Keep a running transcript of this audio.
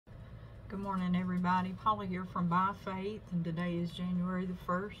Good morning, everybody. Paula here from By Faith, and today is January the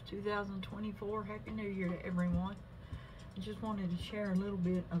 1st, 2024. Happy New Year to everyone. I just wanted to share a little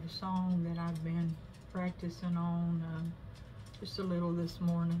bit of a song that I've been practicing on just a little this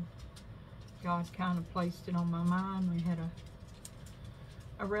morning. God kind of placed it on my mind. We had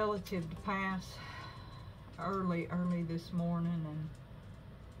a relative to pass early this morning, and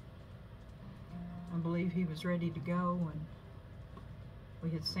I believe he was ready to go, and we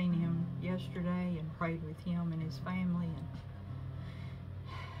had seen him yesterday and prayed with him and his family,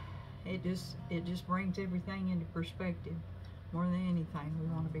 and it just brings everything into perspective. More than anything, we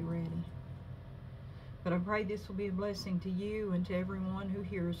want to be ready. But I pray this will be a blessing to you and to everyone who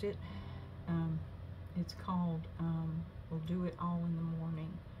hears it. It's called We'll Do It All in the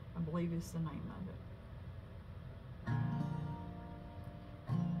Morning, I believe is the name of it.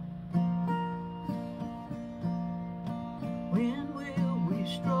 When will we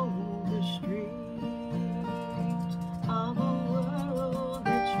stroll the streets of a world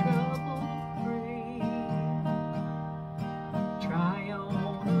that's trouble-free? Try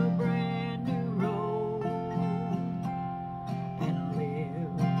on a brand new road and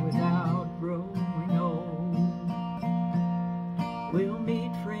live without growing old. We'll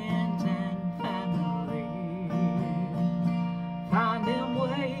meet friends and family, find them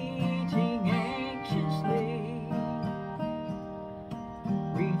waiting anxiously.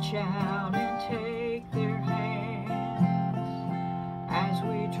 Reach out and take their hands as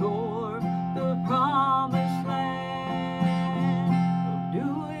we tour the promised land. We'll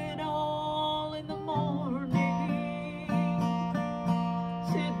do it all in the morning.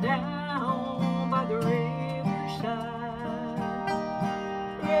 Sit down by the riverside,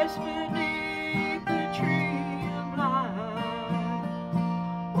 rest beneath the tree of life.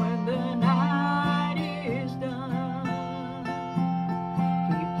 When the night is done,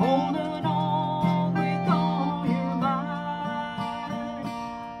 holding on with all your might.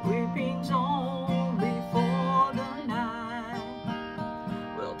 Weeping's only for the night.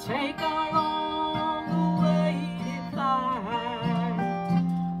 We'll take our long-awaited flight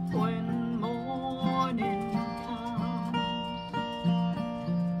when morning comes.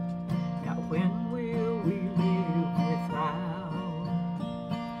 Now when will we live without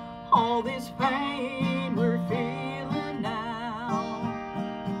all this pain we're feeling now?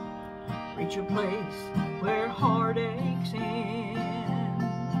 Reach a place where heartaches end.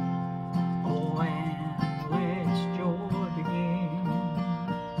 Oh, and let's joy begin.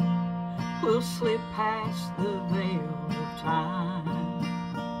 We'll slip past the veil of time,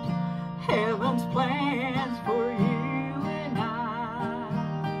 heaven's plans for you and I.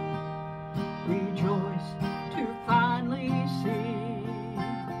 Rejoice to finally see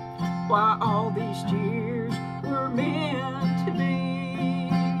why all these tears were meant to be.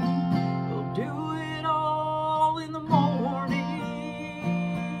 Do it all in the morning.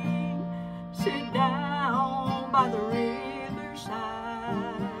 Sit down by the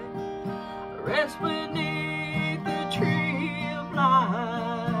riverside, rest beneath the tree of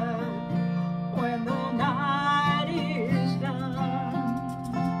life. When the night is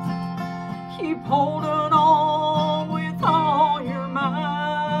done, keep holding on with all your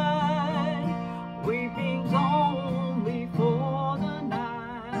might. Weeping's only for the night.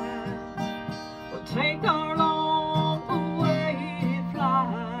 Take our long-awaited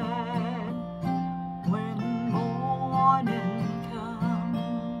flight when morning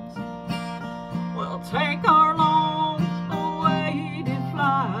comes. We'll take our long-awaited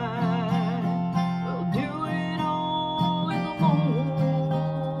flight. We'll do it all in the morning.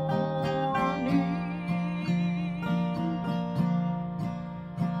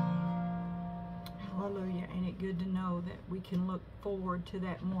 Hallelujah. Ain't it good to know that we can look forward to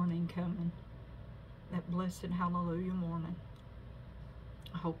that morning coming? That blessed hallelujah morning.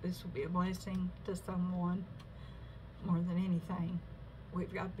 I hope this will be a blessing to someone. More than anything,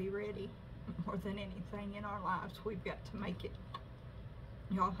 we've got to be ready. More than anything in our lives, we've got to make it.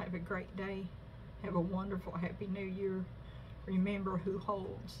 Y'all have a great day. Have a wonderful, happy New Year. Remember who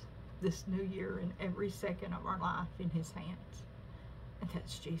holds this new year and every second of our life in his hands. And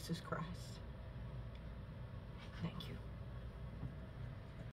that's Jesus Christ. Thank you.